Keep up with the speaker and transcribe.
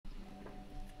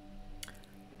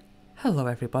Hello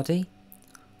everybody.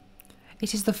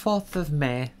 It is the 4th of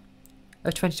May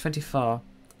of 2024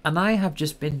 and I have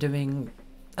just been doing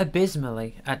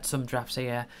abysmally at some drafts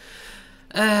here.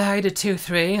 I had a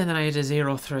 2-3 and then I had a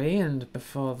 0-3, and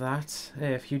before that,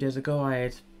 a few days ago, I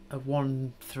had a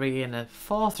 1-3 and a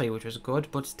 4-3, which was good,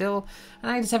 but still,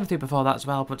 and I had a 7-3 before that as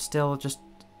well, but still, just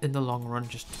in the long run,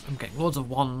 I'm getting loads of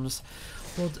 1s,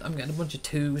 I'm getting a bunch of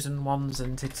 2s and 1s,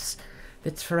 and it's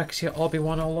Phyrexia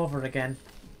Obi-Wan all over again.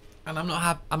 And I'm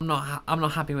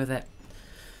not happy with it.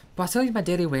 But I still need my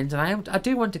daily wins, and I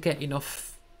do want to get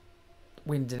enough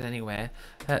wins in anyway.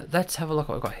 Let's have a look at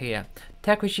what we've got here.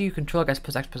 Attack which you control gets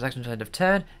 +X+X until the end of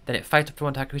turn. Then it fights up to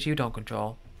one attack which you don't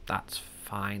control. That's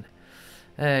fine.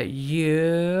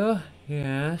 Yes.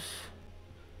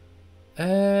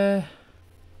 I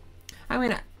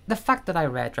mean, the fact that I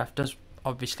rare draft does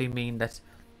obviously mean that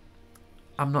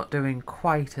I'm not doing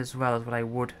quite as well as what I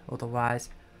would otherwise.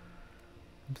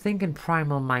 I'm thinking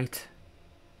Primal Might.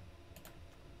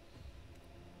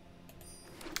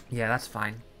 Yeah, that's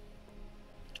fine.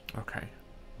 Okay.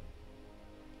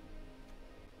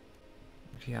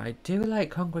 Yeah, I do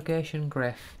like Congregation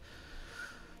Griff.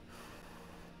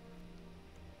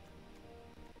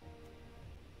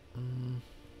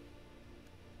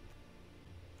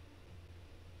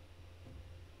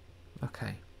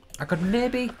 Okay. I could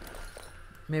maybe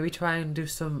try and do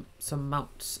some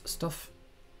mounts stuff.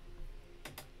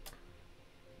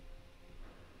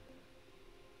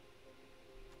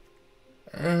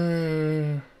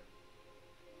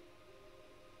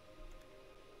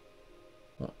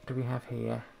 What do we have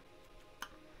here? I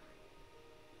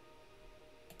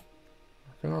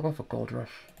think I'll go for Gold Rush.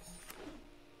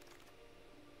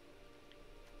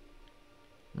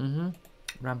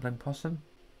 Rambling Possum.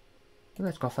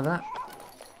 Let's go for that.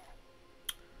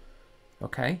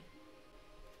 Okay.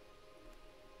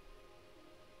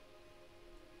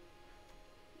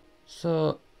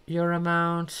 So your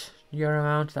amount,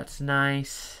 that's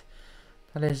nice.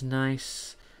 That is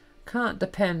nice. Can't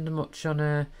depend much on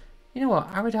a... You know what,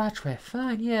 Arid Archway,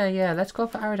 fine, yeah, let's go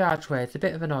for Arid Archway. It's a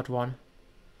bit of an odd one.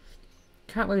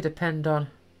 Can't really depend on...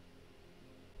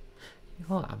 You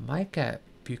know what, I might get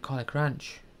Bucolic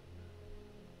Ranch.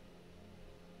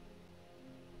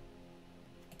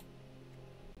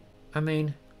 I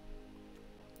mean,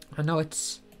 I know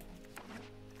it's...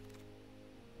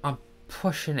 I'm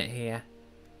pushing it here.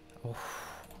 Oh,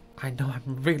 I know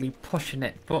I'm really pushing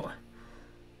it, but...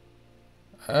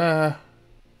 Okay.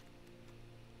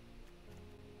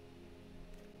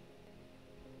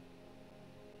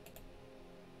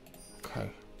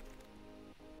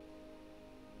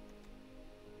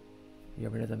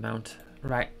 Get rid of the mount.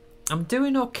 Right. I'm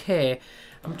doing okay.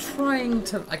 I'm trying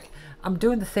to, I'm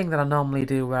doing the thing that I normally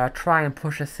do where I try and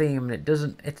push a theme and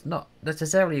it's not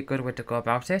necessarily a good way to go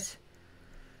about it.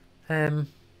 Again,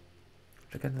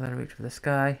 then reach for the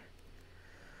sky.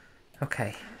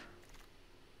 Okay.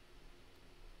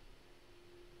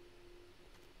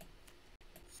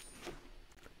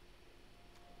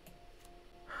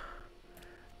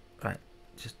 Right,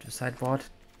 just the sideboard.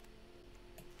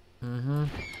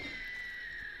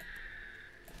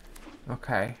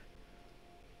 Okay.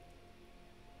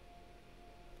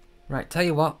 Right, tell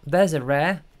you what, there's a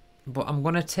rare, but I'm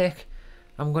gonna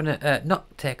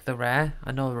not take the rare.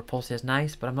 I know the Repulse is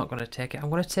nice, but I'm not gonna take it. I'm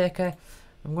gonna take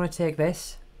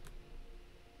this.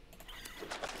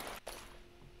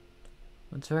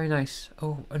 It's very nice.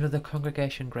 Oh, another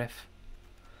Congregation Griff.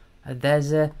 And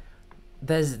there's a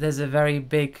very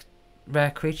big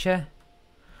rare creature.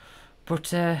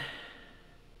 But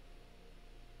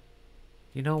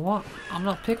you know what? I'm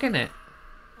not picking it.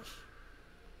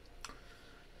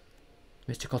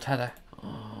 Mystical Tether.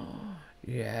 Oh,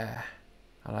 yeah.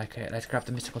 I like it. Let's grab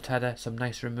the Mystical Tether. Some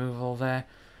nice removal there.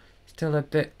 Still a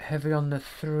bit heavy on the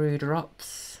 3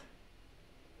 drops.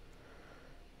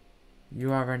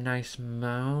 You are a nice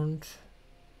mount.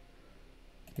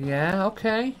 Yeah,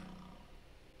 okay.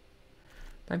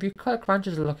 My Bucolic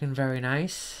Ranches are looking very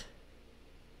nice.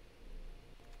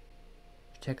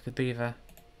 Take the beaver.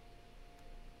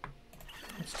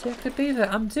 Let's take the beaver.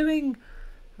 I'm doing...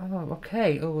 Oh,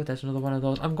 okay. Oh, there's another one of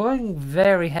those. I'm going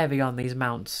very heavy on these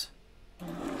mounts.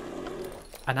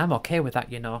 And I'm okay with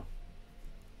that, you know.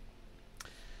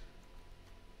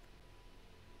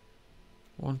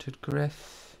 Wanted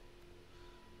Griff.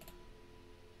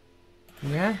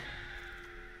 Yeah.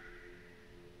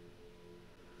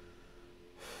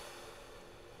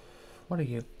 What are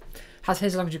you? Has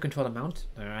his as long as you control the mount.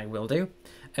 I will do.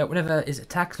 Whenever is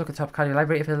attacked, look at the top card of your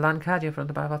library. If it's a land card, you're front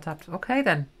the battle tapped. Okay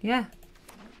then, yeah.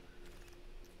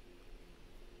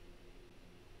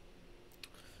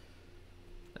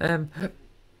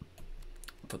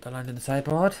 put the land in the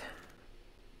sideboard.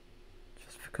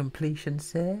 Just for completion's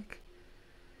sake.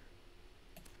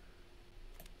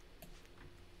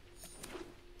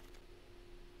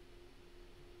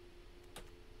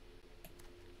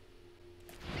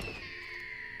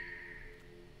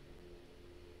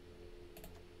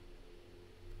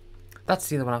 That's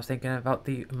the other one I was thinking about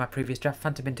my previous draft,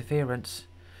 Phantom Interference.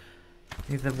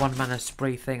 The 1 mana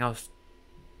spree thing I was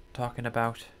talking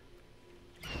about.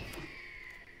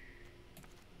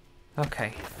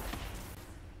 Okay.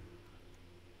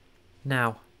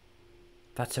 Now,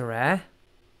 that's a rare.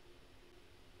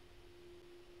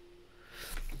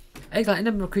 Exile any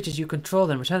number of creatures you control,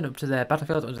 then return them to their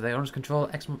battlefield under their owner's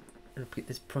control. Repeat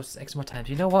this process X more times.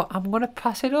 You know what? I'm going to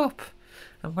pass it up.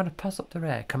 I'm going to pass up the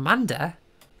rare. Commander.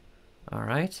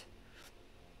 Alright.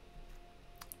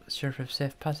 Sheriff of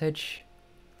Safe Passage.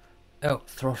 Oh,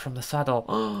 throw from the saddle.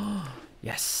 Oh,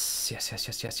 yes, yes, yes,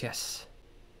 yes, yes, yes.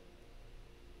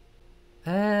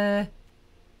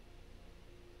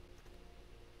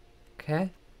 Okay.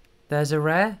 There's a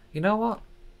rare. You know what?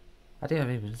 I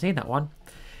didn't even see that one.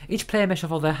 Each player may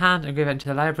shuffle their hand and give it into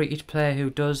the library. Each player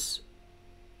who does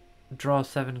draws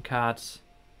 7 cards.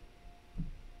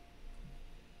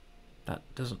 That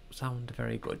doesn't sound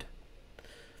very good.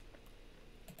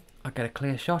 I'll get a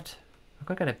clear shot. I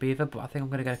could get a beaver, but I think I'm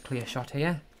going to get a clear shot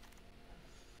here.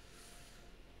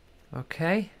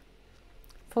 Okay.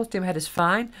 Full steam ahead is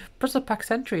fine. Bristlepack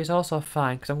Sentry is also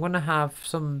fine, because I'm going to have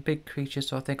some big creatures,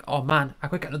 so I think, oh man, I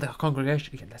could get another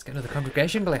congregation. Yeah, let's get another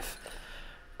congregation glyph.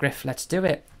 Griff, let's do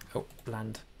it. Oh,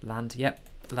 land. Land, yep.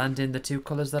 Land in the 2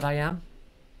 colours that I am.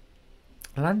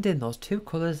 Land in those 2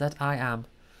 colours that I am.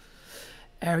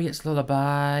 Ariet's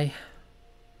Lullaby.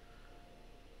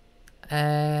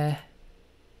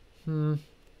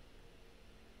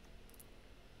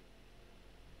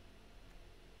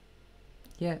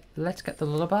 Yeah, let's get the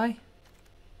Lullaby.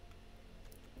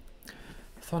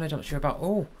 Thorn I'm not sure about.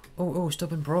 Oh,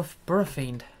 Stubborn Burrow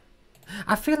Fiend.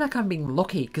 I feel like I'm being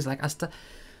lucky because, like, it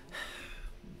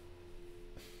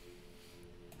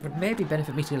would maybe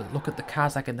benefit me to look at the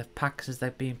cards like in the packs as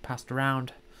they're being passed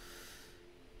around.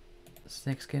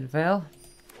 Snakeskin Veil.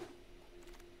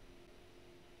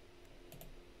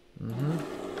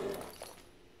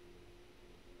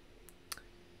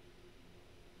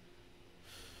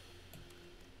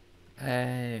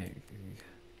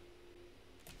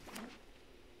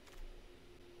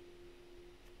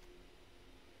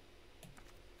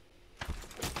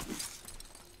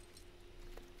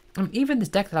 Even this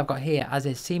deck that I've got here, as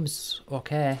it seems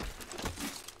okay.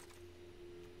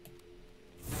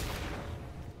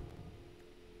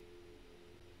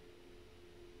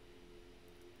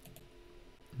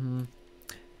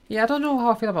 Yeah, I don't know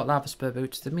how I feel about Lava Spur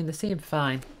Boots. I mean, they seem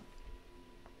fine.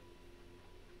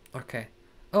 Okay.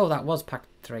 Oh, that was pack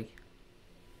 3.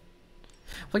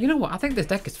 Well, you know what? I think this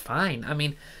deck is fine. I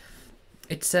mean,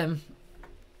 it's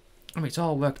it's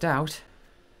all worked out.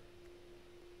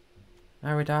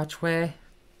 Arid Archway,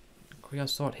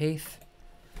 Creosote Heath.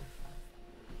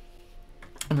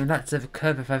 I mean, that's a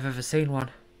curve if I've ever seen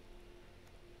one.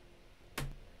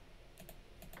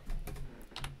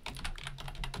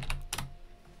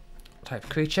 Type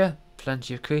creature,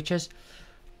 plenty of creatures.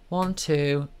 1,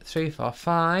 2, 3, 4,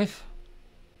 5.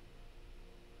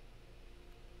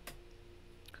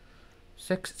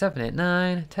 6, 7, 8,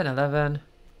 9, 10, 11.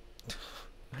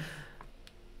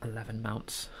 11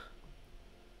 mounts.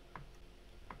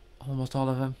 Almost all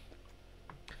of them.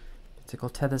 Particle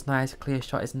Tether's nice. Clear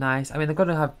Shot is nice. I mean, they're going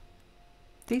to have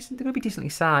decent. They're going to be decently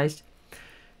sized.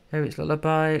 Here it's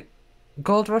Lullaby.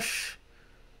 Gold Rush.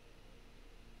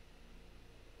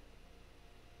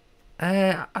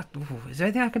 Is there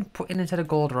anything I can put in instead of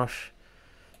Gold Rush?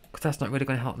 Because that's not really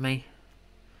going to help me.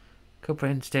 Could put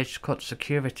in Stagecoach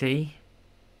Security.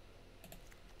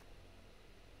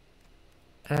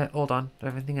 Hold on. Do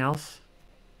everything else.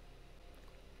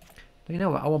 You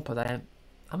know what? I won't put that in.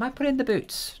 I might put in the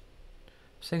boots.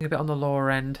 Seeing a bit on the lower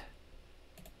end.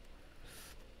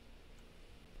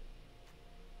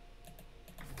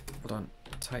 Hold on.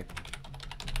 Type.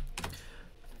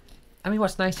 I mean,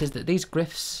 what's nice is that these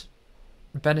glyphs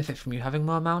benefit from you having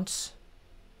more mounts.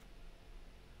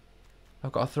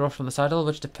 I've got a throw from the saddle,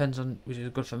 which depends on which is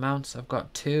good for mounts. I've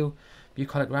got 2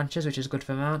 bucolic ranches, which is good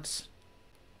for mounts.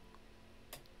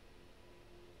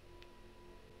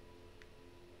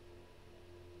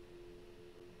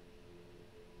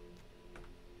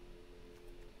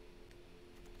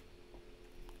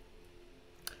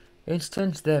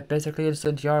 Instants, they're basically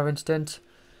instant, you're instant.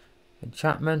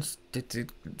 Enchantments,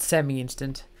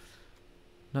 semi-instant.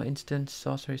 Not instant,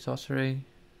 sorcery.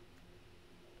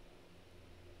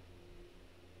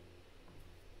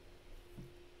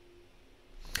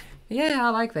 Yeah, I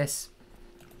like this.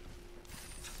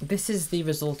 This is the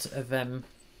result of oh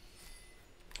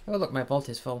look, my vault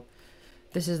is full.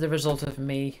 This is the result of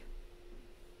me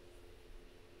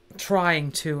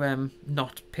trying to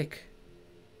not pick.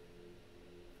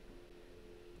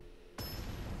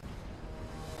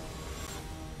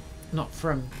 Not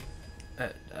from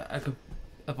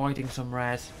avoiding some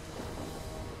rares.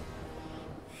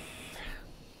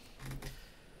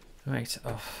 Right.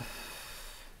 Oh.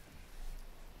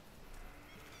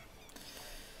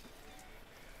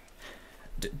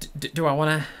 Do I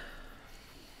want to?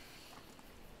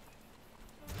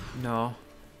 No.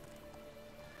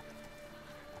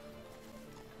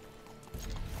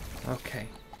 Okay.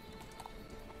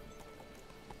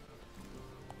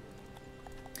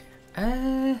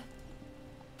 Let's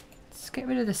get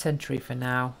rid of the sentry for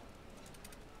now.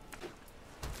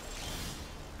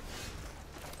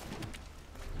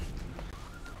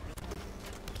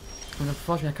 And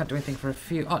unfortunately I can't do anything for a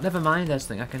few. Oh, never mind, there's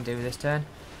something I can do this turn.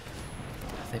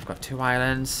 They've got 2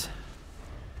 islands.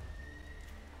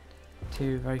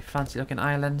 2 very fancy looking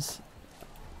islands.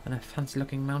 And a fancy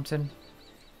looking mountain.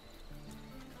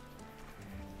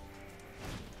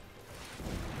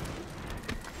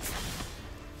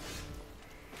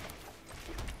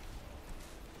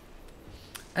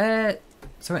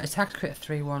 So it attacked crit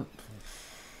 3-1.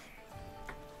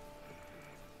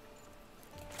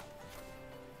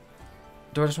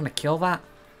 Do I just want to kill that?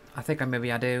 I think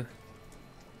maybe I do.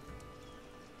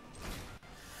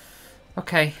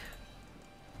 Okay.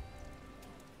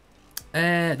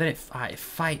 Then it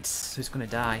fights, so it's gonna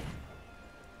die.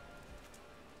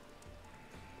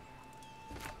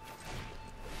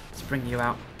 Let's bring you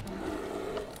out.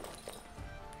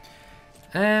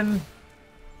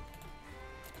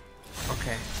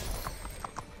 Okay.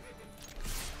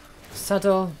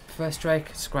 Saddle, first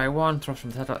strike, scry 1, throw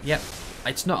from the saddle. Yep.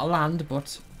 It's not a land,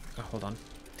 but oh, hold on.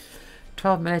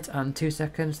 12 minutes and 2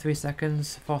 seconds, 3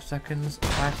 seconds, 4 seconds,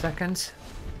 5 seconds.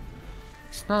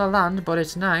 It's not a land, but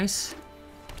it's nice.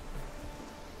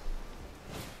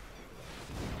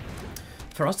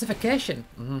 Frostification.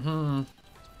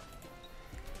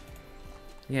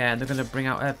 Yeah, they're gonna bring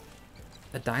out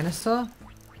a dinosaur.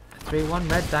 A 3-1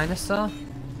 red dinosaur.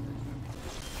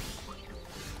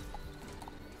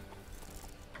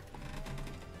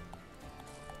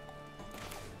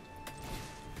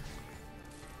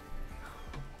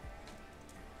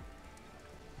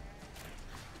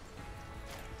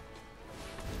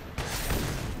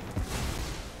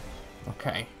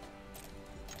 Okay.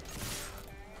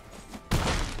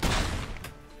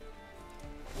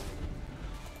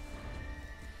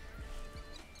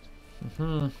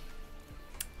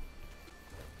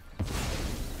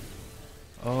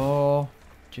 Oh,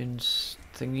 Jin's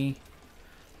thingy.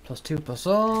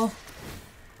 +2/+0.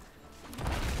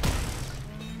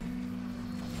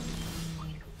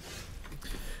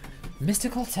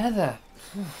 Mystical tether.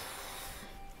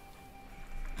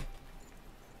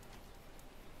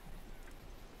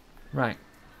 Right.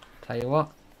 Tell you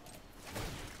what.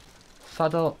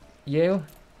 Saddle you.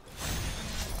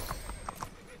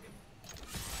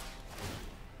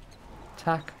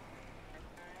 Attack.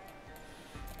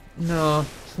 No,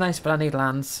 it's nice, but I need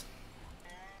lands.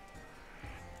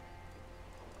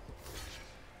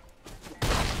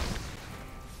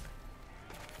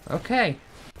 Okay.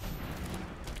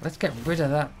 Let's get rid of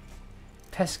that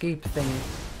pesky thing.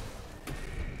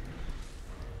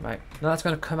 Right. Now that's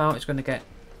going to come out. It's going to get...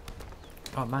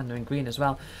 Oh man, they're in green as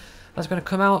well. That's going to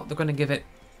come out. They're going to give it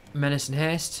Menace and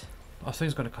Haste. Oh,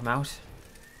 something's going to come out.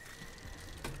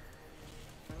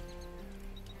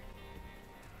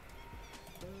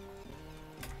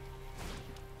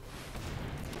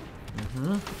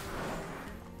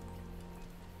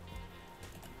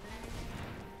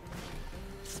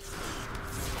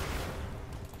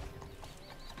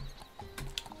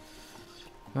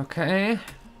 Okay.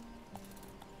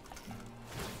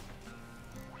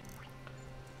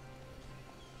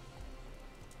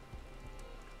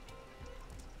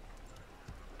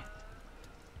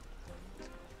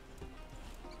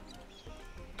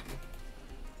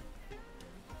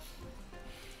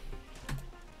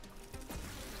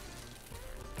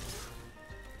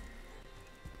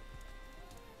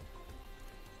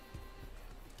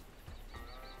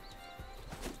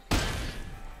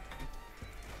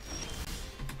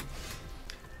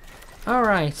 All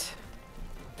right.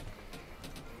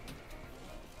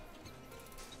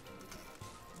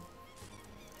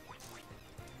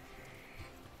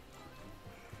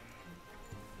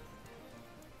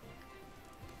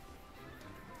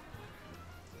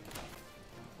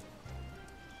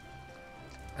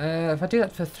 If I do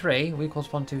that for 3, we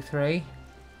equals 1, 2, 3.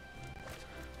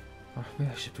 Oh,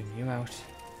 maybe I should bring you out.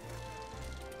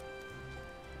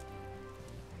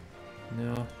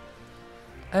 No.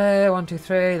 1, 2,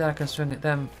 3. Then I can swing at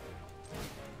them.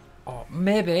 Oh,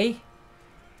 maybe.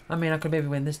 I mean, I could maybe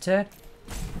win this turn.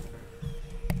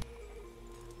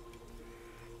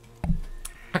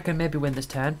 I can maybe win this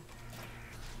turn.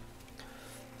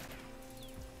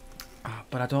 Oh,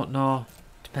 but I don't know.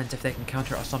 Depends if they can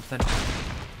counter it or something.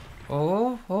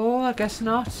 Oh, I guess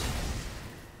not.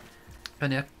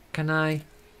 And can I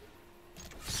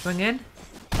swing in?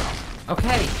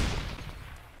 Okay.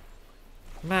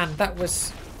 Man, that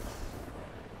was...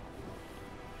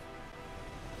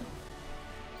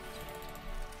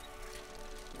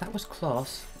 That was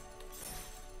close.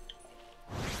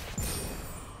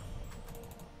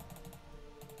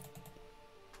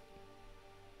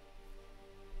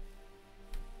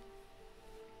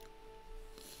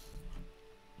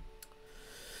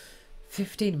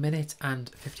 $15 minutes and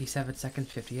 57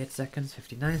 seconds, 58 seconds,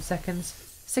 59 seconds,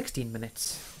 16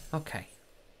 minutes. Okay.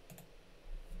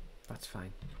 That's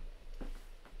fine.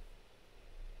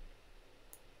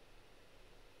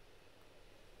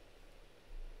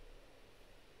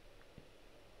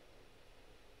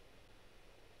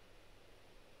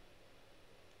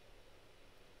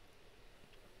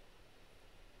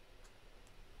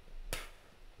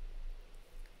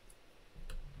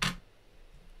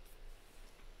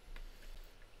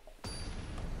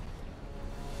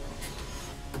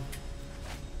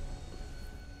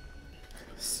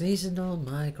 Seasonal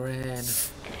Migraine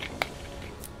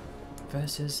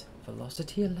versus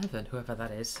Velocity 11, whoever that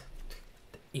is.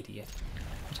 The idiot.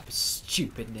 What type of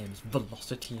stupid name is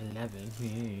Velocity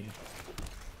 11?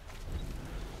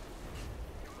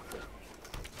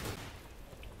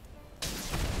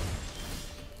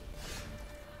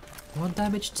 One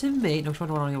damage to me. No, which one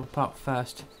do I want to pop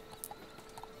first?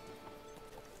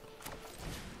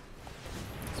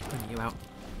 Let's bring you out.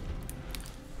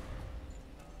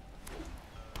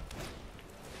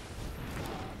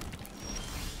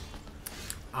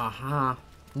 Aha.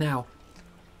 Now.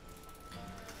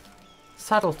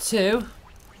 Saddle 2.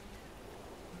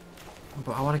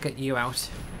 But I want to get you out.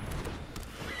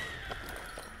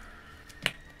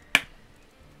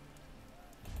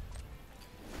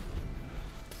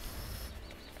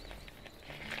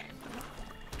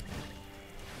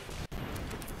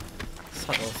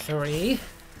 Saddle 3.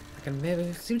 I can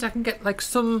maybe... Seems I can get like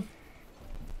some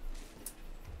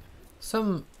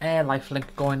air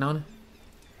lifelink going on.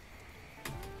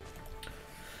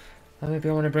 Maybe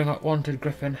I want to bring up Wanted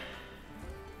Griffin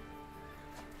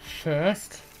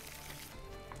first.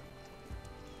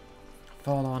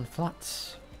 Fall on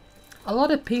flats. A lot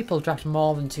of people draft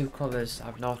more than 2 colours,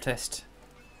 I've noticed.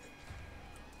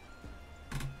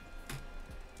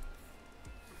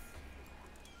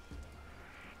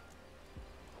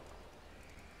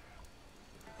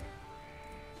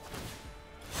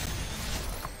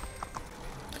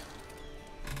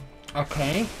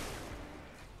 Okay.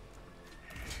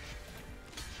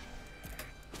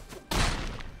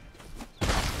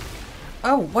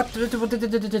 Oh, what?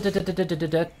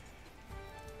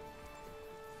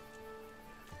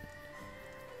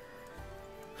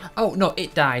 Oh, no,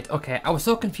 it died. Okay, I was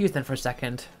so confused then for a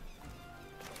second.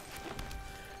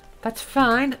 That's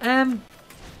fine.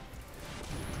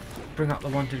 Bring up the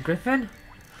Wanted Griffin.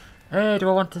 Do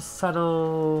I want to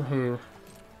saddle who?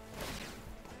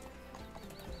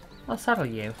 I'll saddle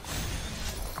you.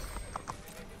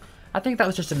 I think that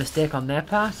was just a mistake on their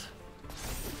part.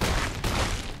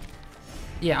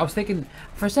 Yeah, I was thinking,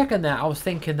 for a second there, I was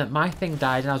thinking that my thing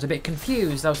died and I was a bit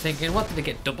confused. I was thinking, what, did it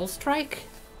get double strike?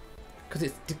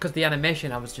 Because the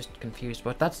animation, I was just confused,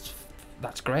 but that's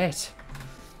great.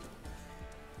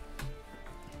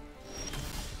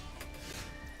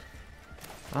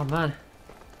 Oh man.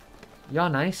 You're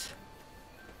nice.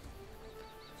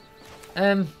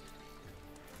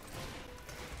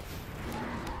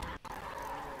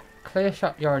 Clear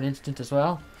shot, you're an instant as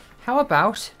well. How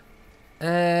about...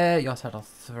 your saddle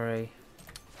 3.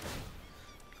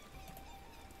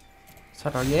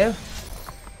 Saddle you.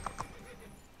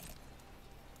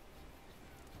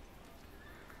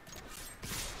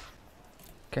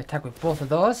 Okay, attack with both of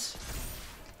those.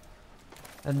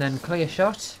 And then clear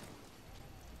shot.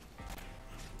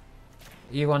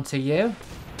 You onto you.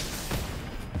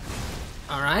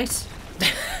 Alright.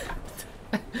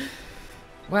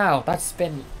 Wow, that's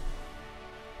been...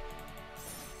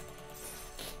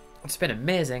 It's been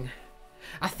amazing.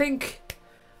 I think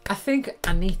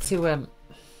I need to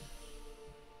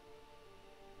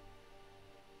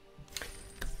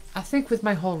I think with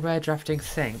my whole rare drafting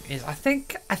thing is I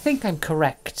think I'm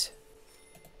correct.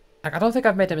 Like, I don't think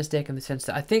I've made a mistake in the sense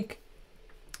that I think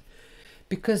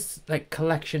because like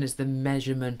collection is the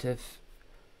measurement of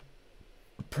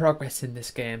progress in this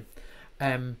game,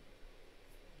 and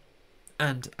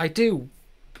I do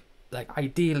like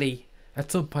ideally at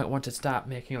some point want to start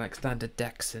making like standard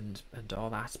decks and all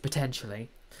that potentially.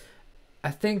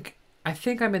 I think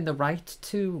I'm in the right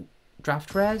to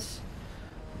draft rares,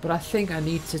 but I think I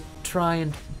need to try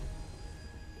and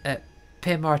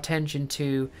pay more attention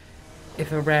to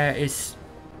if a rare is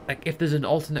like if there's an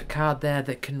alternate card there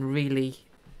that can really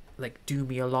like do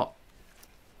me a lot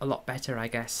better, I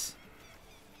guess.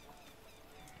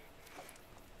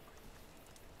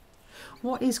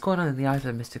 What is going on in the Eyes of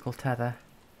the Mystical Tether?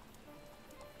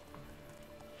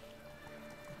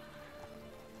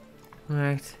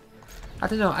 Right. I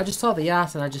don't know, I just saw the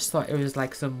art and I just thought it was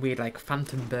like some weird like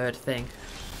phantom bird thing.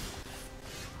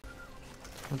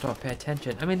 I don't pay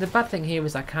attention. I mean, the bad thing here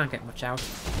is I can't get much out.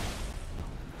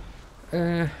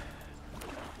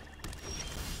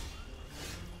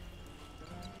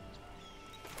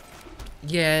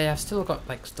 Yeah, I've still got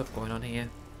like stuff going on here.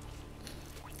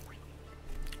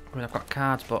 I mean, I've got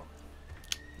cards, but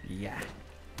yeah.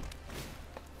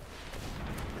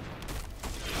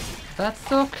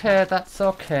 That's okay, that's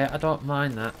okay. I don't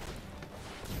mind that.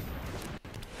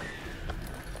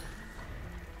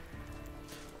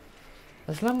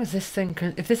 As long as this thing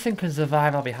can... If this thing can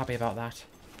survive, I'll be happy about that.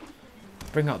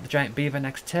 Bring out the giant beaver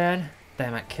next turn. They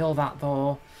might kill that,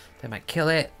 though. They might kill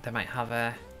it. They might have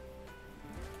a...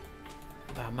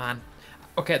 Oh, man.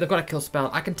 Okay, they've got a kill spell.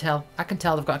 I can tell. I can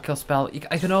tell they've got a kill spell.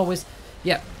 I can always...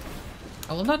 Yeah.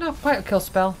 Oh, well, not quite a kill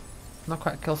spell. Not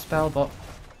quite a kill spell, but...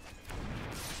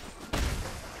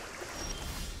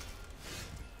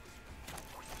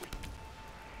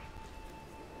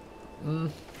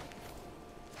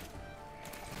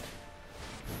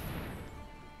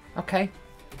 Okay.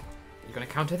 You're going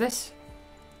to counter this?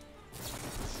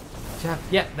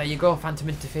 Yeah, there you go. Phantom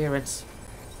Interference.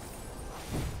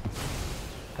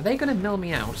 Are they going to mill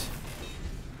me out?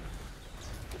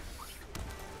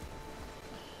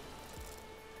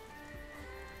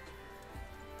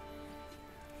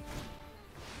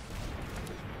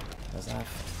 There's that.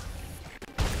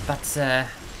 That's,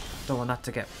 don't want that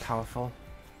to get powerful.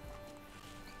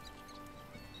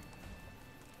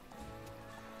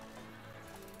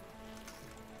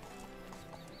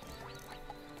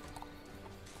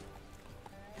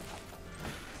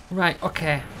 Right,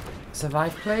 okay.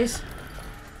 Survive, please.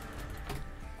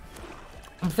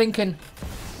 I'm thinking...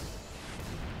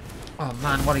 Oh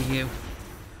man, what are you?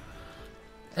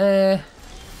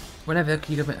 Whenever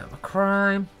you commit a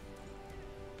crime.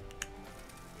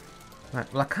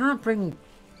 Right, well I can't bring...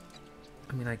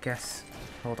 I mean, I guess...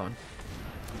 Hold on.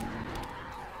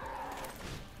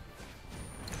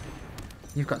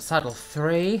 You've got saddle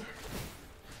 3.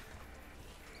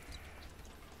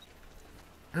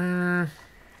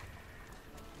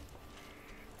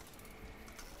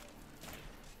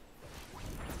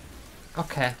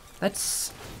 Okay,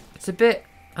 let's... It's a bit...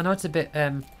 I know it's a bit,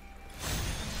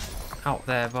 out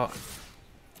there, but...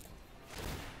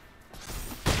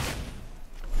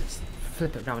 Let's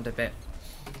flip it around a bit.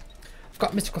 I've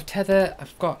got Mystical Tether,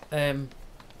 I've got, a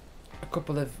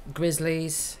couple of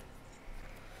Grizzlies.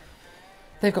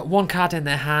 They've got one card in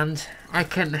their hand. I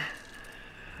can...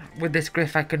 With this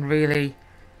Griff, I can really...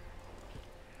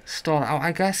 stall it out,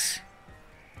 I guess.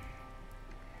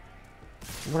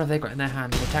 What have they got in their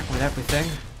hand? They're attacking with everything.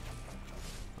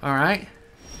 Alright.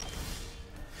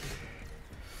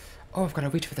 Oh, I've got to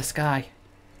reach for the sky.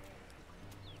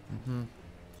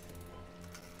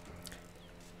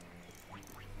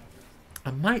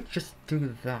 I might just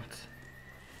do that.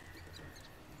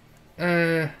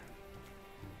 It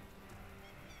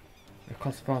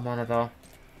costs 4 mana though.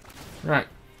 Right.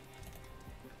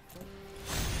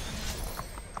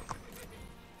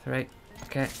 3.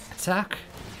 Okay, attack.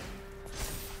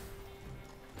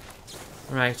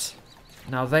 Right.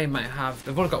 Now they might have...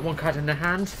 They've only got one card in their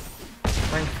hand.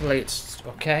 Thankfully it's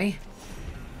okay.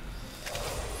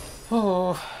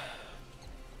 Oh.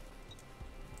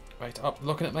 Right, up,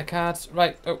 looking at my cards.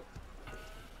 Right, oh.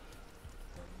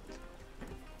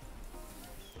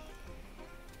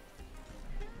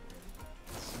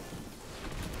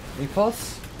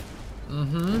 Repulse.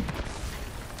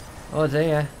 Oh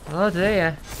dear. Oh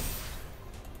dear.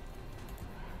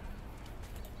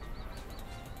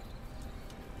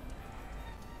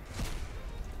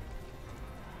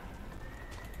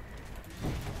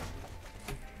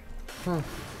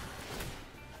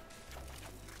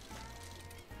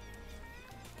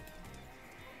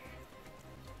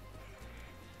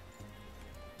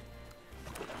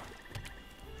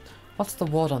 What's the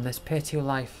ward on this? Pay 2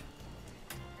 life.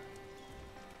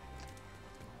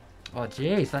 Oh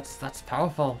jeez, that's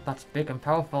powerful. That's big and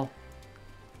powerful.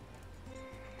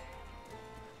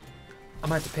 I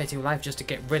might have to pay 2 life just to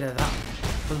get rid of that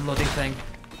bloody thing.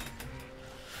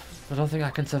 I don't think I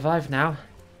can survive now.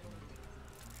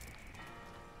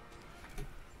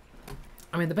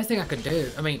 I mean, the best thing I could do,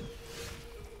 I mean...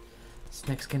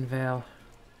 Snakeskin Veil.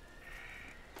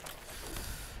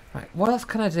 Right, what else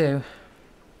can I do?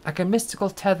 I can Mystical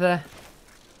Tether...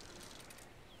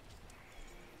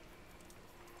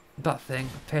 that thing,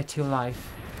 pay 2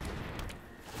 life.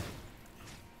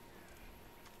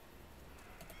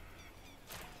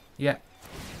 Yeah.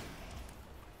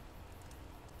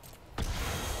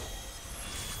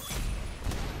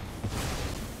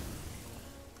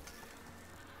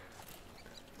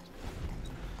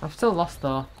 I've still lost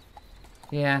though.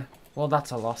 Yeah, well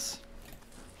that's a loss.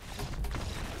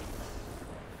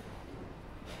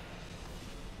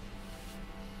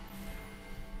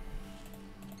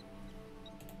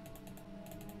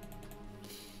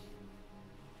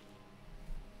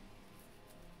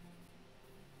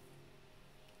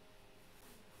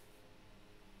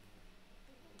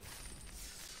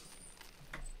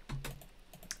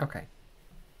 Okay.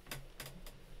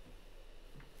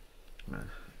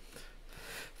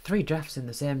 3 drafts in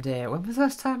the same day. When was the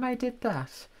last time I did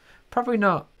that? Probably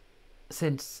not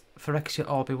since Phyrexia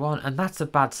Orbi 1, and that's a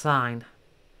bad sign.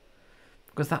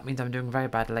 Because that means I'm doing very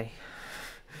badly.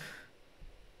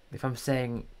 If I'm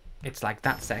saying it's like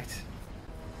that set.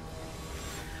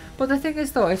 But the thing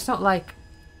is though, it's not like...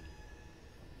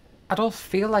 I don't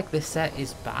feel like this set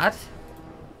is bad.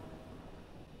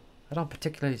 I don't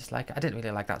particularly dislike it. I didn't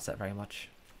really like that set very much.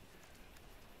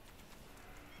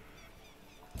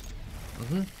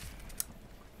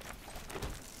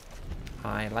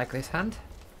 I like this hand.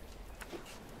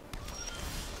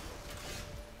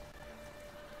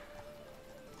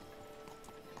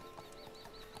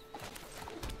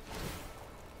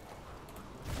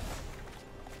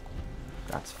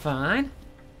 That's fine.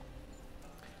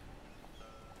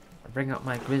 I'll bring up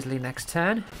my Grizzly next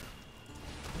turn.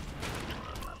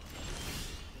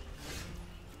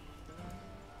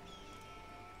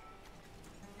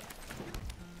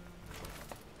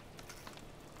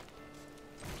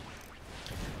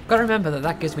 Gotta remember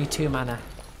that gives me 2 mana.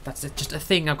 That's just a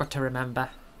thing I've got to remember.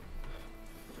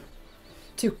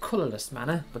 2 colourless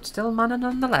mana, but still mana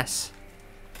nonetheless.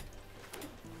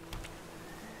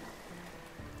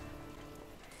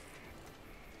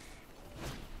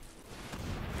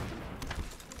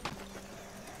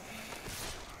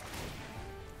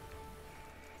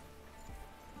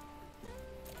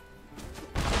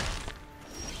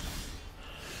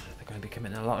 They're going to be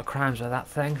committing a lot of crimes with that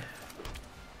thing.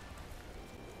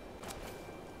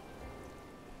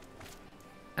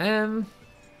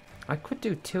 I could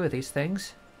do 2 of these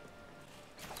things.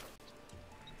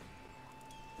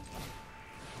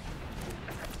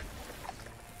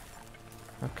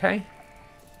 Okay.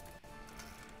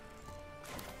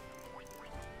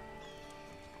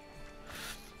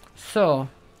 So,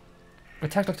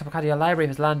 attack looked up a card of your library.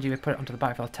 If it's land, you may put it onto the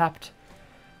battlefield tapped.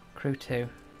 Crew 2.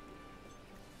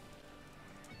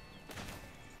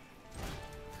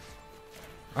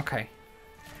 Okay.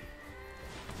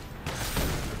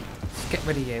 Let's get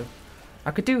rid of you. I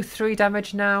could do 3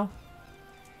 damage now,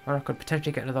 or I could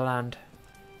potentially get another land.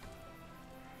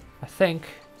 I think,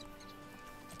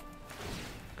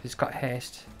 because it's got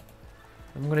haste.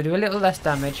 I'm going to do a little less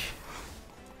damage.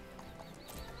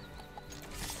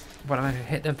 But I'm going to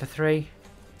hit them for 3.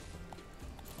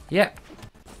 Yep.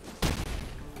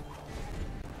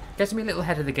 Gets me a little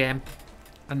ahead of the game.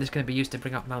 And this is going to be used to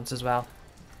bring up mounts as well.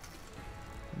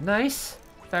 Nice.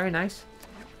 Very nice.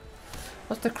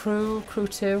 What's the crew? Crew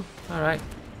 2. Alright.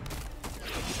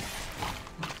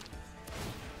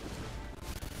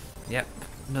 Yep.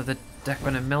 Another deck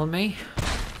gonna mill me.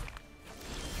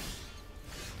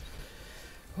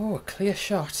 Oh, a clear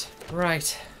shot.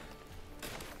 Right.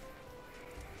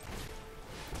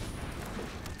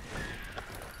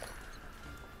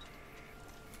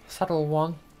 Saddle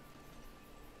 1.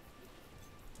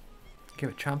 Give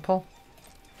it trample.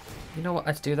 You know what?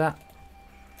 Let's do that.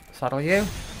 Saddle you.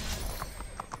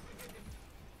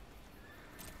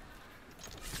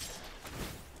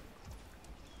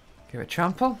 Give it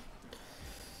trample.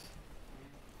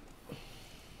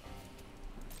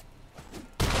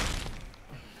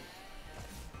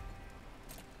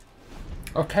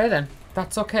 Okay then,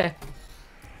 that's okay.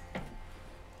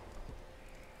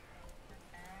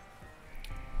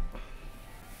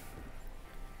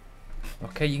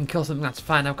 Okay, you can kill something, that's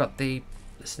fine. I've got the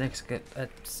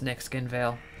snakeskin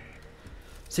veil.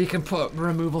 So you can put a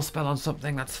removal spell on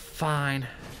something, that's fine.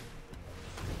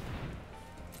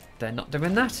 They're not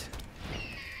doing that.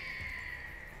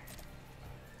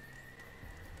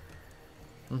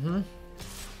 Mm-hmm.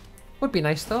 Would be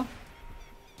nice though.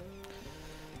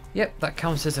 Yep, that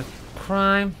counts as a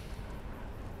crime.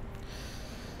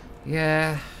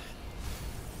 Yeah.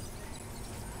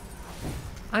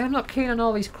 I am not keen on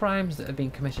all these crimes that have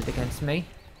been committed against me.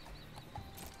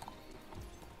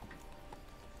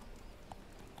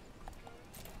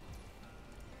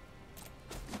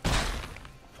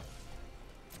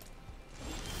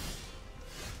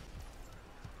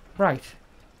 Right.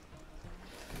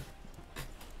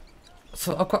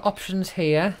 So I've got options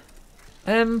here.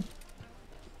 Could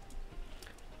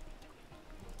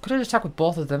I just attack with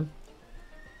both of them?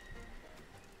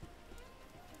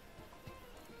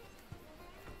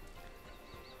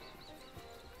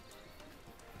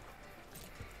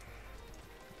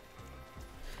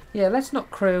 Yeah, let's not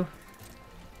crew.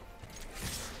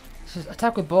 So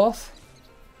attack with both.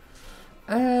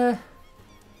 I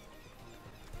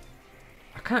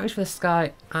can't reach for the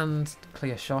sky and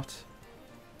clear shot.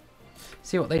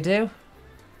 See what they do.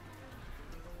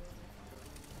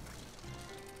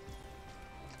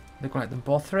 They're going to let them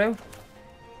both through.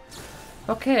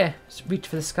 Okay, let's reach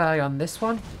for the sky on this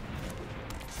one.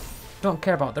 Don't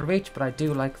care about the reach, but I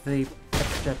do like the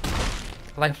extra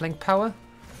lifelink power.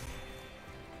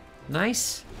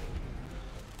 Nice.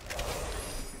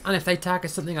 And if they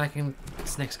target something, I can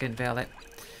snake skin veil it.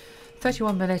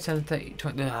 31 minutes and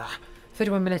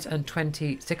 31 minutes and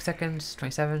 26 seconds,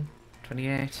 27,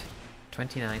 28,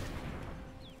 29.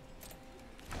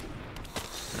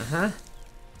 Uh-huh.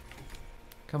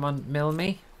 Come on, mill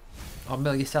me. Or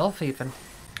mill yourself, even.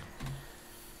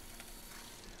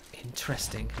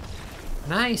 Interesting.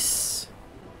 Nice!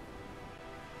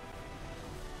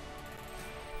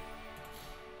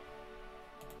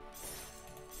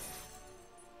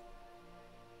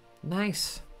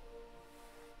 Nice.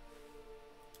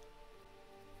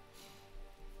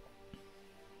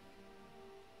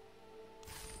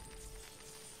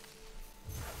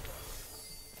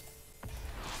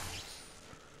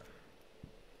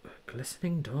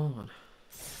 Glistening Dawn.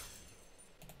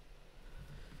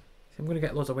 I'm going to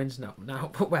get loads of wins now.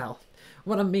 But well,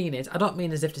 what I mean is, I don't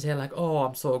mean as if to say like, oh,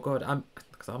 I'm so good.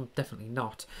 Because I'm definitely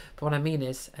not. But what I mean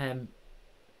is, I'm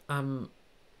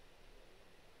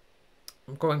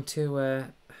going to,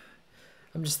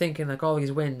 I'm just thinking like all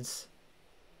these wins,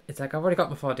 it's like I've already got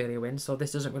my 4 daily wins, so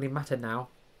this doesn't really matter now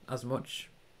as much.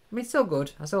 I mean, it's still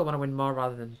good. I still want to win more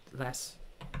rather than less.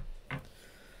 But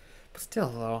still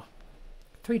though,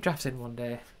 3 drafts in one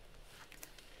day.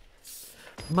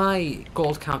 My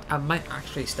gold count, I might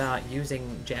actually start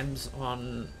using gems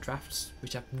on drafts,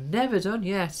 which I've never done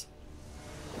yet.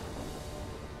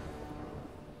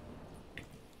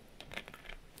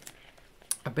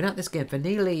 I've been at this game for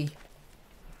nearly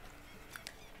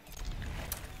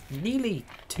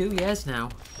 2 years now.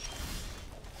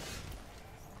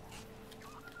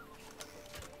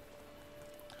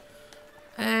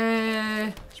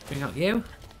 Let's bring out you.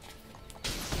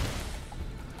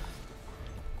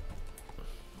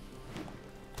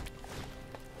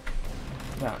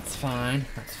 That's fine.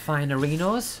 That's fine,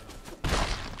 arenas.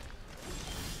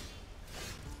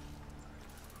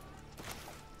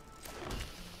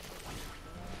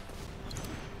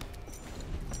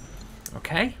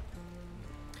 Okay.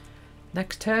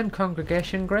 Next turn,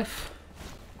 Congregation Griff.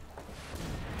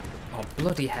 Oh,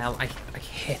 bloody hell. I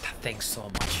hate that thing so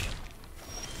much.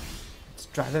 It's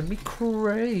driving me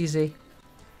crazy.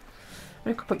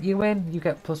 I could put you in, you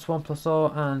get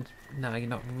 +1/+0, and no, you're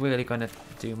not really going to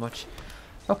do much.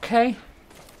 Okay.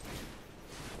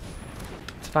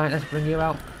 It's fine, let's bring you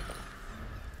out.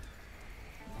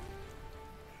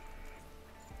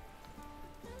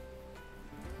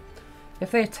 If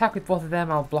they attack with both of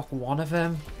them, I'll block one of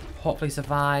them. Hopefully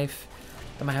survive.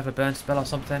 They might have a burn spell or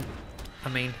something. I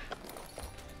mean,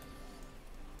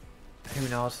 who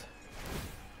knows?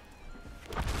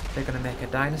 They're going to make a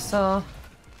dinosaur.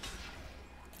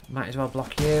 Might as well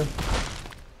block you.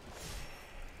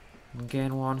 And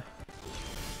gain 1.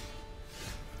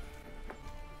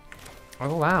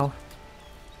 Oh wow.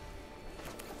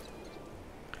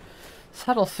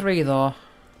 Saddle 3 though.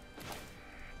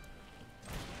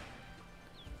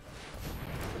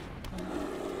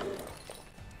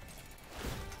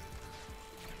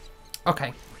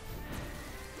 Okay.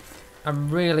 I'm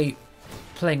really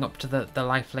playing up to the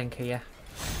lifelink here.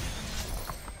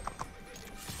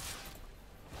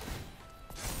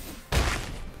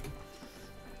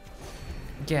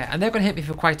 Yeah, and they're going to hit me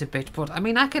for quite a bit, but I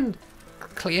mean, I can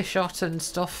clear shot and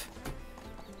stuff.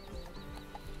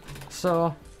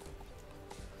 So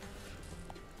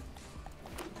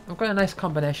I've got a nice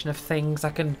combination of things.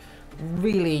 I can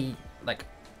really, like,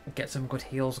 get some good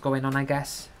heals going on, I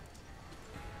guess.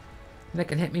 They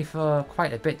can hit me for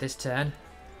quite a bit this turn.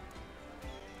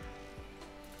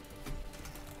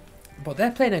 But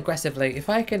they're playing aggressively. If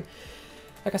I can,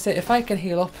 like I said, if I can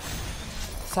heal up,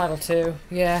 saddle 2,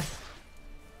 yeah.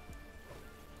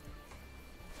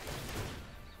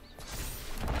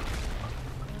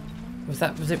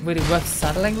 Was it really worth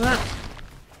saddling that?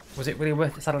 Was it really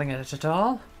worth saddling it at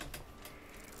all?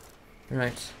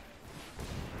 Right.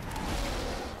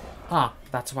 Ah,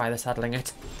 that's why they're saddling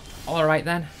it. Alright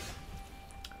then.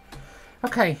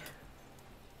 Okay.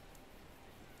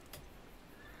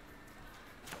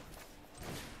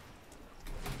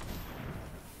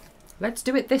 Let's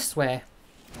do it this way.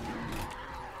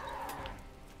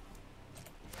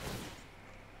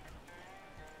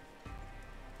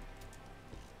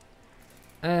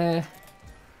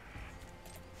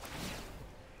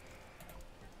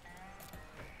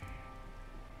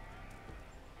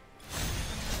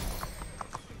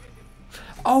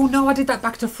 Oh no, I did that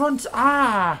back to front.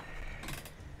 Ah!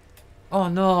 Oh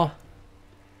no.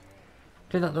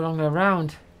 Did that the wrong way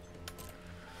around.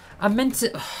 I meant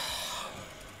to...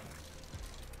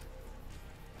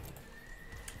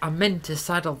 I meant to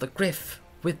saddle the Griff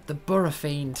with the Burrow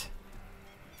Fiend.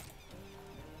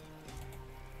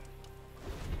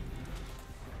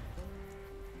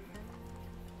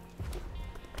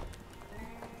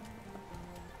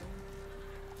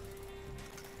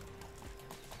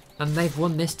 And they've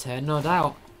won this turn, no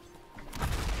doubt.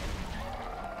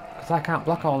 Because I can't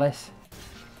block all this.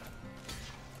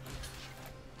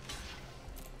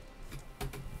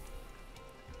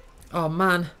 Oh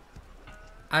man.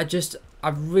 I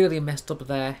really messed up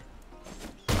there.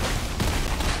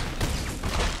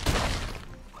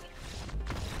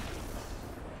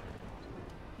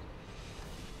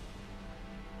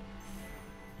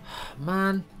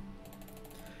 Man.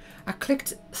 I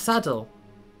clicked saddle.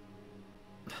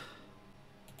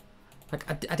 Like,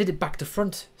 I did it back to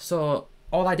front, so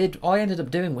all I ended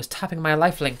up doing was tapping my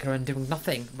lifelinker and doing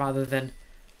nothing, rather than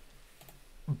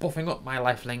buffing up my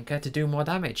lifelinker to do more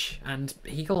damage and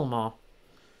heal more.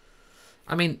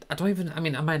 I mean,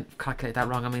 I might calculate that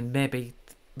wrong. I mean, maybe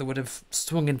they would have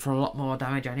swung in for a lot more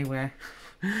damage anyway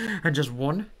and just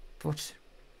won, but...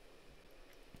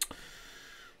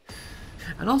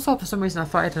 And also, for some reason, I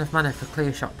thought I had enough mana for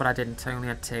clear shot, but I didn't. I only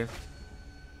had 2.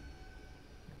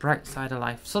 Bright side of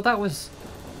life. So that was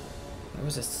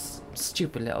a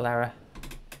stupid little error.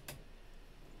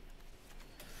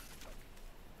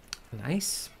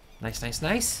 Nice. Nice, nice,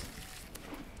 nice.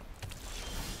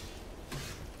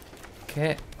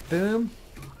 Okay, boom.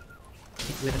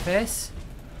 Hit you with the face.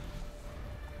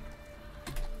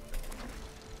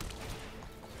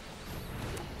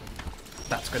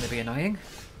 That's going to be annoying.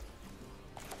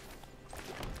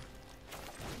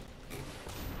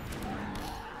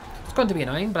 It's going to be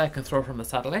annoying, but I can throw from the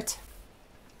satellite.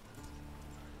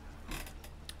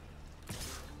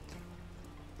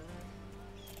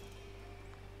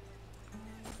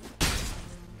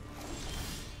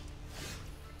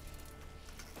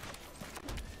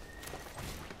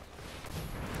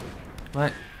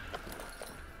 Right.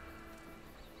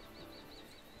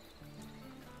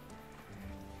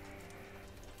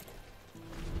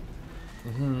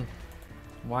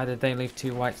 Why did they leave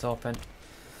 2 whites open?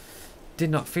 Did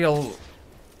not feel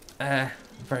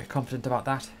very confident about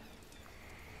that.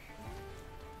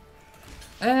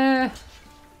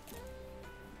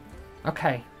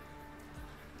 Okay.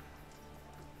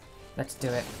 Let's do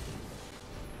it.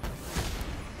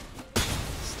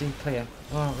 Steam clear.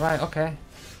 Oh, right, okay.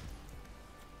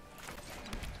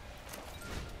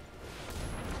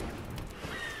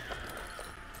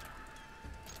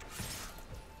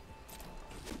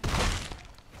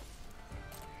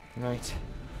 Right.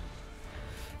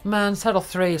 Man, saddle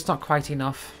 3, it's not quite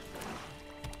enough.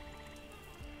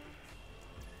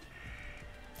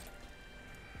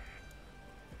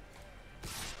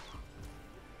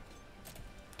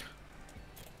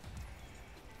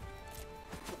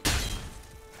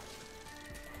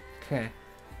 Okay.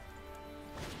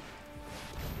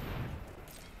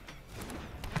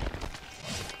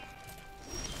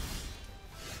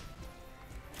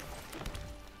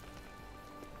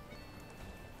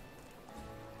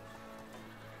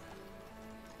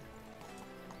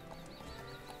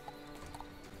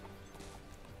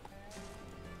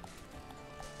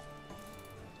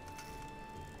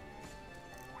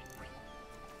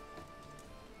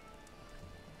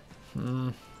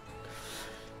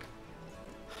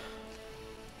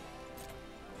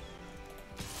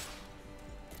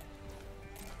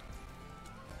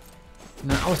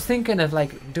 No, I was thinking of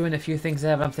like doing a few things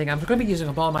there, but I'm thinking I'm going to be using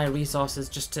up all my resources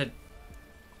just to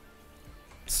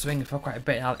swing for quite a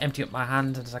bit. And I'll empty up my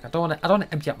hand, and it's like I don't want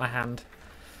to empty up my hand.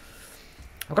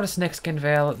 I've got a snakeskin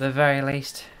veil at the very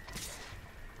least.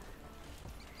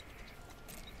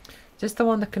 Is this the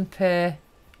one that can pay?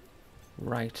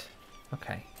 Right.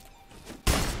 Okay.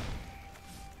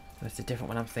 That's a different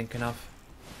one I'm thinking of.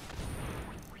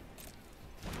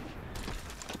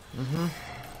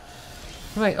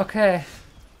 Right, okay.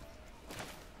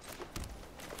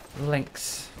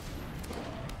 Links.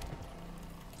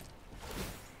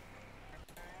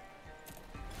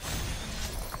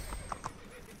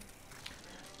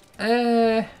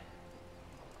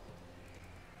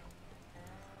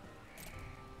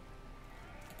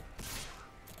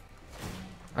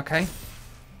 Okay.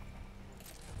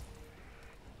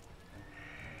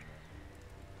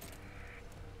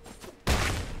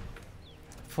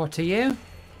 Four to you.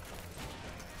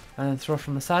 And then throw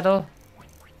from the saddle.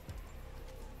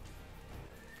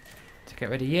 To get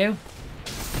rid of you.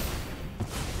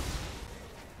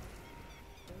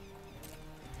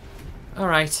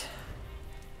 Alright.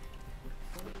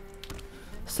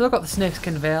 Still got the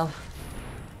snakeskin veil.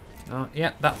 Oh,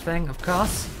 yeah, that thing, of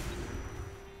course.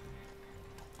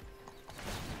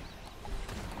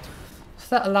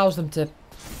 So that allows them to...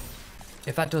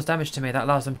 If that does damage to me, that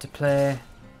allows them to play...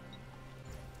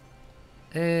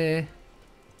 Oh,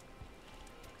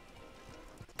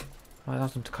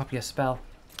 allows them to copy a spell.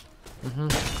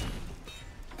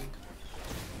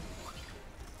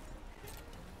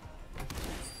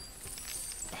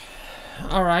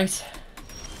 Alright.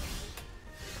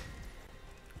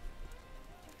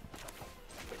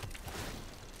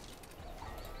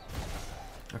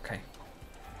 Okay.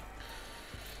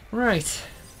 Right.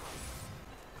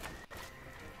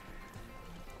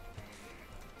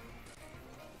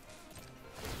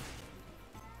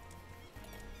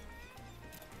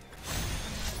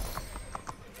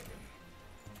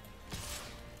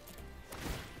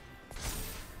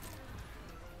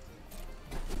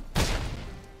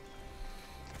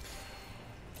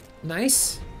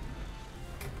 Nice.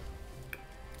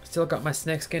 Still got my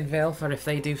snakeskin veil for if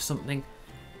they do something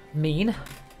mean.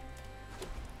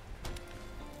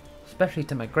 Especially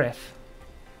to my Griff.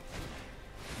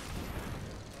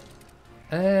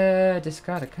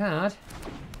 Discard a card.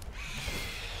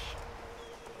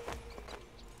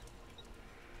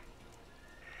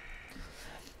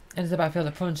 Enter the battlefield, the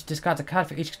opponent discards a card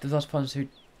for each of those opponents who...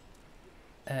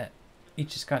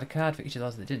 each discard a card for each of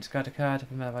those that didn't discard a card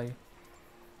of mana value.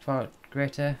 For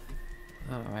greater.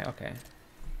 Oh, right, okay.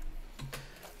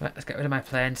 Right, let's get rid of my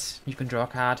planes. You can draw a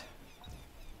card.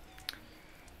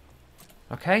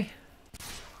 Okay.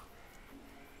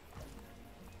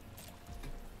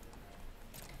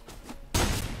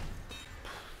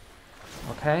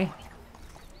 Okay.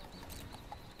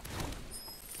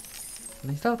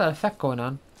 And they still have that effect going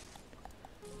on.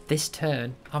 This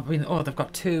turn. I mean, oh, they've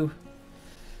got two.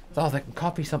 Oh, they can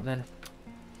copy something.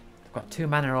 They've got 2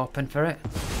 mana open for it.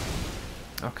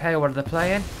 Okay, what are they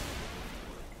playing?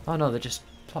 Oh no, they're just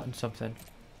plotting something.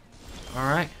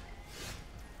 Alright.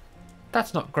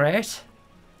 That's not great.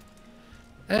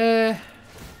 Alright.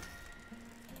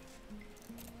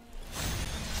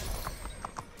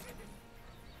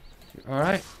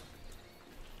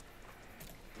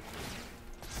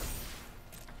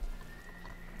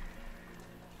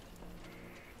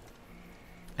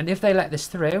 And if they let this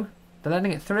through, they're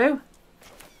letting it through?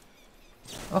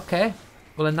 Okay.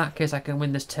 Well, in that case, I can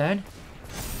win this turn.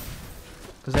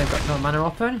 Because they've got no mana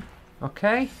open.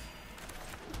 Okay.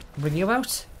 Bring you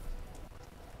out.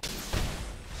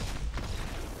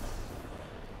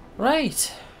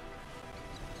 Right.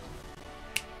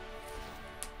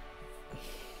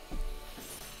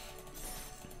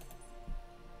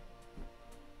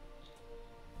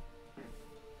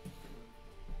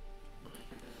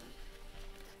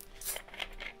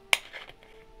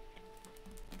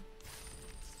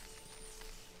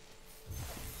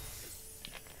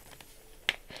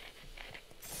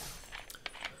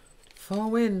 Four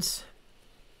wins.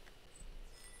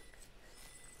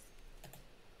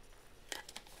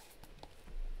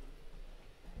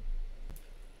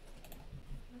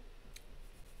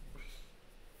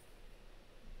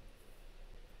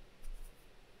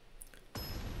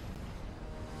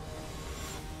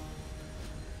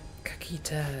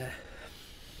 Kakita.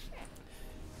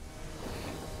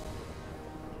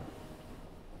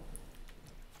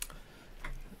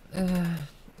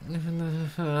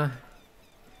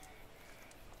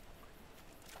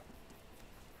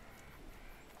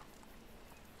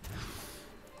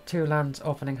 Two lands,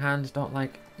 opening hands, don't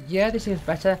like. Yeah, this seems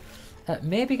better.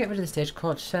 Maybe get rid of the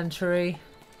Stagecoach Century.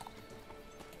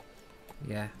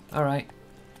 Yeah, alright.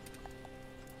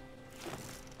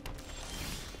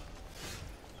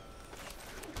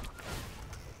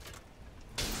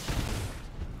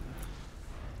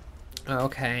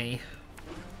 Okay.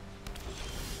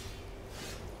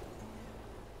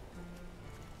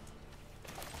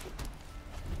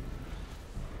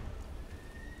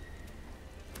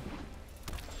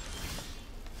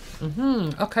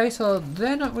 Okay, so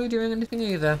they're not really doing anything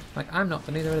either. Like, I'm not,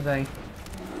 but neither are they. Have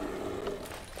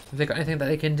they got anything that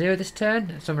they can do this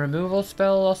turn? Some removal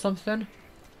spell or something?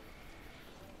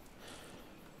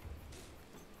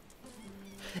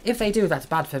 If they do, that's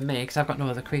bad for me, because I've got no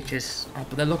other creatures. Oh,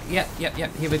 but they're looking... Yep,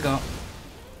 here we go.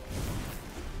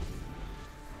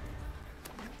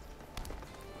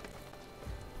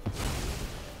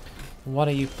 What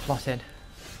are you plotting?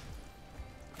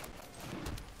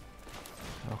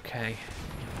 Okay.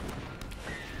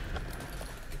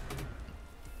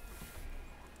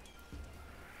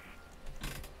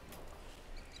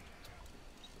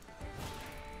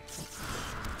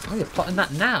 Oh, you're plotting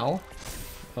that now?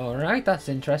 Alright, that's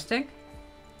interesting.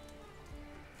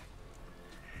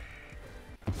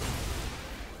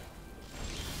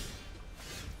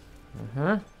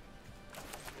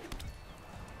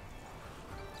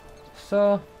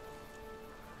 So...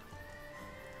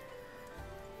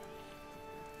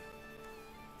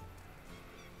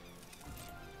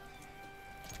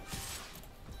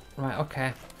 Right,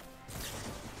 okay.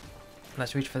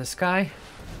 Let's reach for the sky.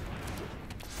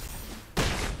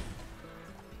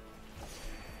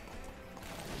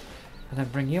 And then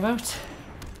bring you out.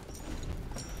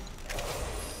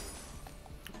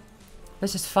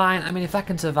 This is fine. I mean, if that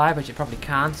can survive, which it probably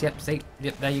can't. Yep, see?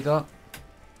 Yep, there you go.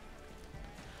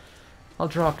 I'll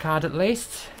draw a card at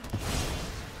least.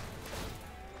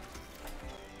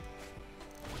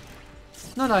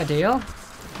 Not ideal.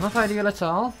 Not ideal at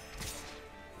all.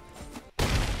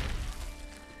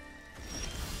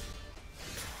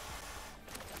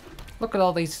 Look at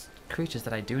all these creatures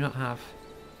that I do not have.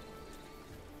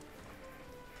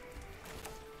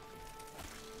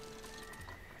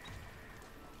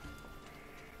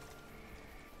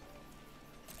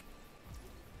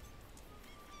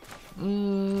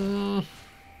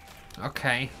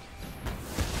 Okay.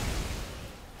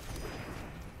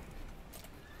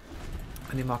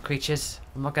 I need more creatures.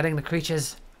 I'm not getting the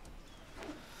creatures.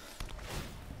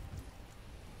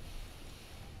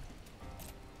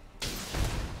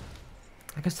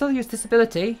 I can still use this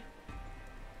ability.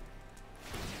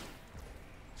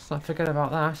 Let's not forget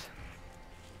about that.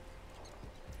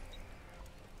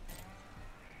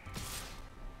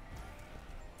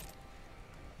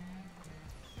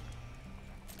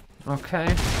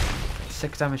 Okay.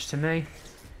 6 damage to me.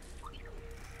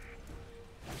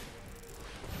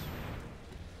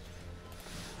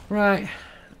 Right.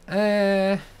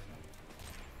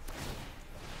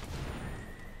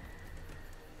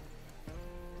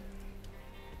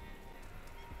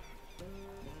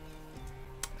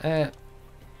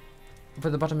 For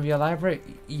the bottom of your library?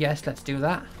 Yes, let's do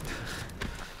that.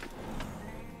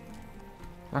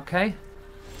 Okay.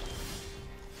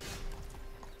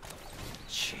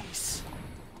 Jeez.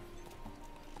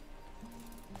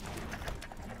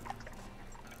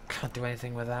 Can't do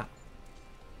anything with that.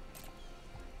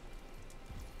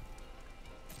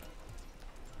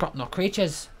 Got no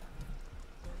creatures.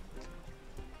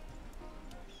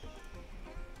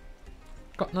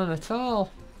 Got none at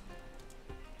all.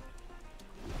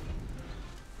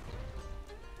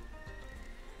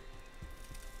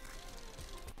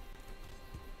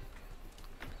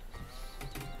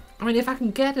 I mean, if I can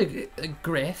get a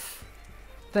Griff,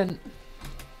 then...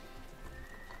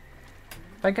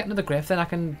 If I get another Griff, then I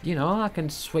can, you know, I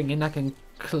can swing in, I can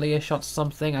clear shot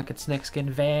something, I can Snakeskin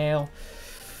Veil.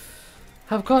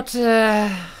 I've got,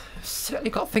 certainly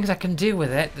got things I can do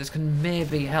with it that can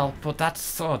maybe help, but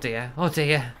that's, oh dear, oh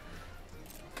dear.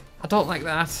 I don't like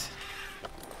that.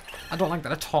 I don't like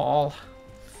that at all.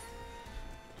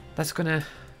 That's gonna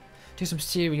do some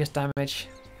serious damage.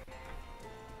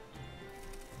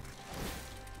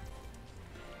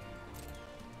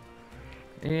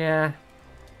 Yeah.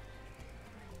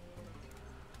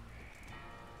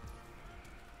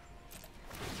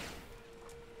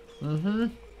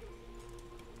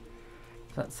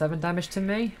 That's 7 damage to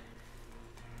me.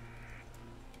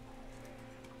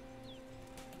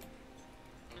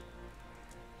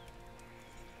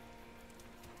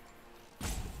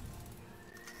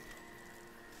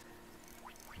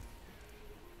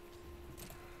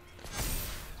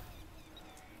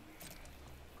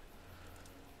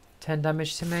 Ten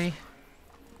damage to me.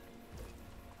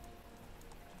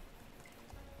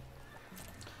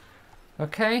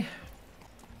 Okay.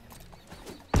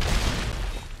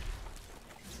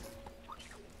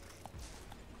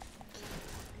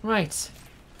 Right.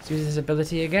 Let's use this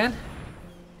ability again.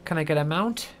 Can I get a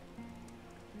mount?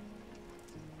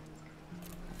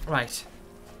 Right.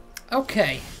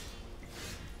 Okay.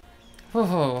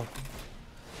 Oh.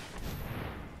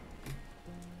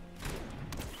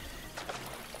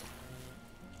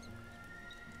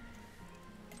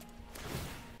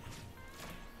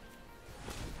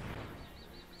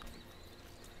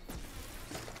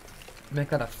 Make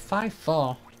that a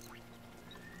 5-4.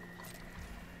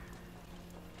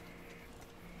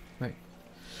 Right.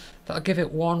 That'll give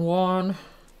it 1-1.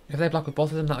 If they block with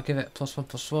both of them, that'll give it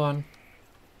 +1/+1.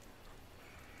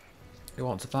 It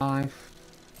won't survive.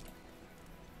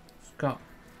 Got.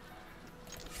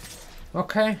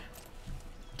 Okay.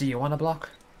 Do you want to block?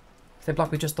 If they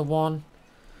block with just the 1,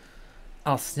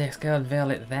 I'll Snake Scale and Veil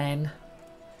it then.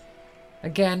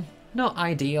 Again, not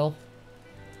ideal.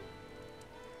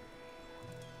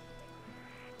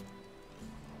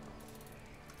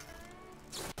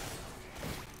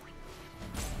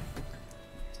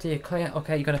 Steer clear.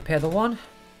 Okay, you're going to pay the 1.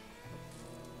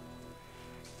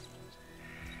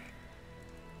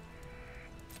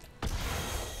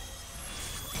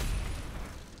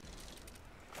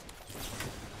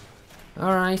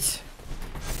 Alright.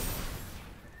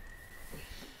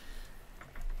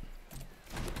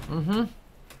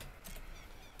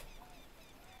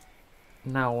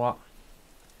 Now what?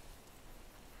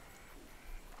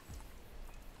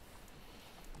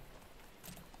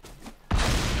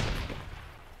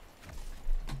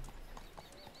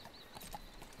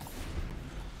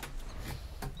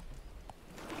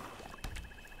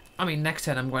 I mean, next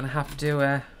turn I'm going to have to,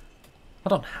 I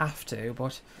don't have to,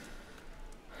 but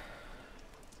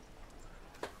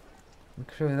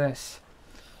look through this.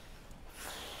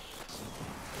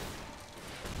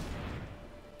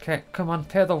 Okay, come on,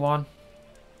 pay the 1.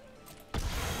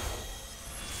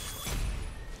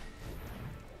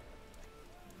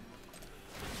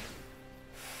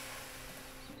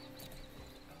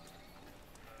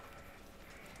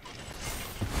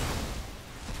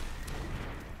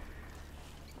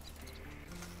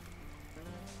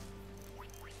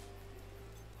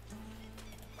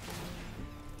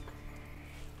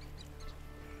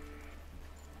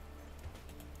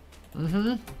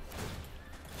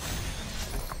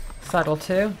 Saddle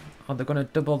 2. Oh, they're going to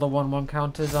double the 1/1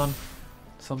 counters on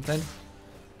something.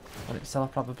 On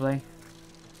itself, probably.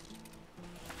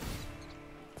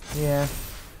 Yeah.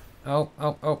 Oh.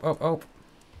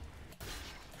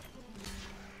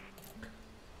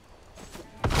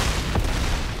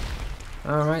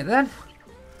 Alright then.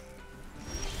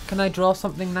 Can I draw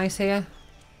something nice here?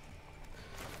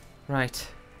 Right.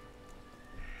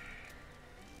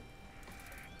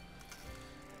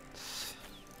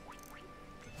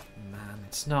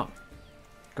 It's not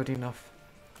good enough.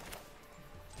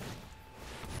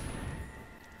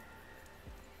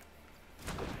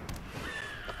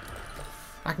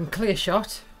 I can clear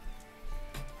shot.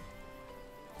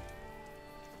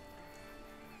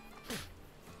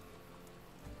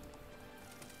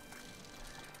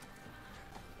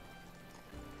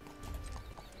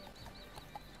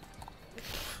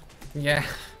 Yeah.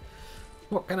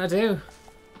 What can I do?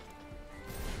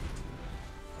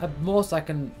 At most I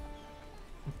can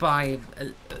buy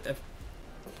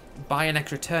an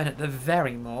extra turn at the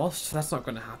very most. That's not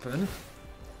going to happen.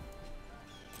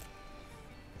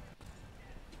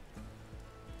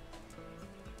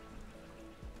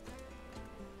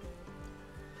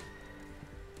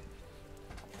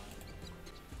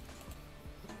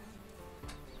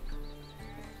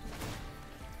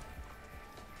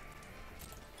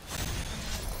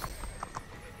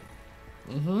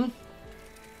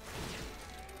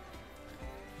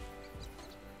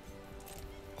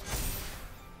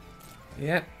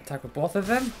 Yeah, attack with both of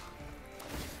them.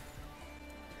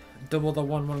 Double the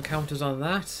 1/1 counters on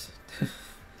that.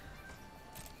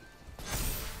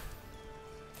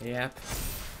 Yep.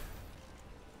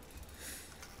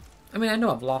 I mean, I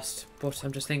know I've lost, but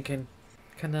I'm just thinking,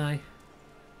 can I?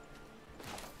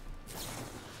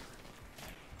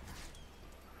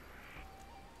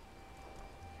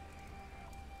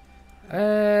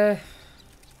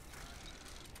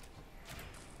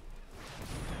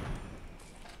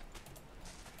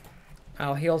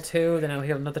 I'll heal 2, then I'll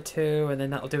heal another 2, and then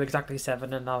that'll do exactly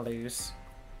 7, and I'll lose.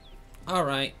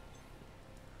 Alright.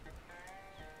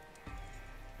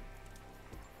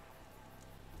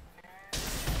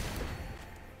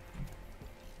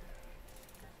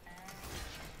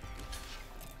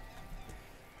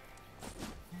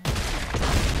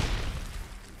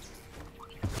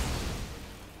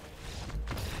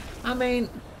 I mean...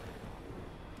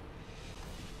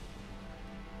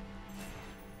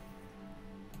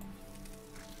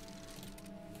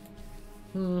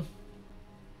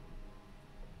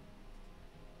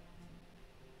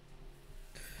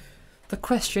 The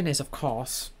question is, of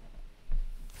course,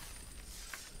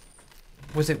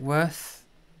 was it worth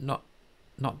not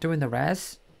doing the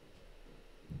rares?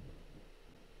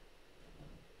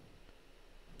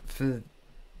 For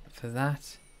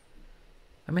that?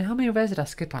 I mean, how many rares did I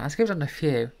skip on? I skipped on a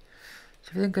few. So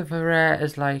if you think of a rare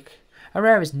as like... A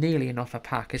rare is nearly enough a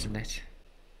pack, isn't it?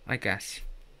 I guess.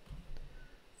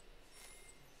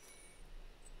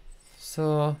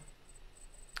 So...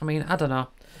 I mean, I don't know.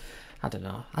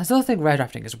 I still think rare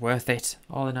drafting is worth it,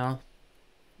 all in all.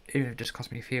 Even if it just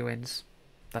cost me a few wins.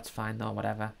 That's fine though,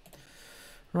 whatever.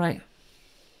 Right.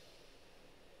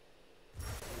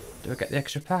 Do I get the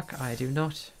extra pack? I do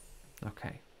not.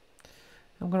 Okay.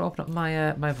 I'm going to open up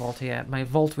my my vault here. My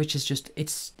vault, which is just,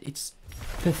 it's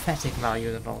pathetic value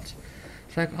of the vault.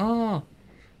 It's like, oh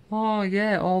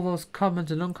yeah, all those commons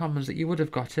and uncommons that you would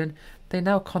have gotten, they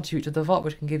now contribute to the vault,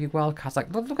 which can give you wildcards.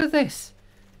 Like, look at this.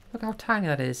 Look how tiny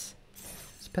that is.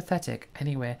 It's pathetic.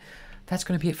 Anyway, that's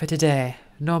going to be it for today.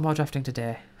 No more drafting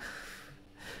today.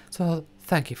 So,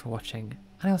 thank you for watching,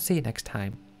 and I'll see you next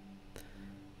time.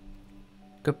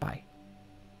 Goodbye.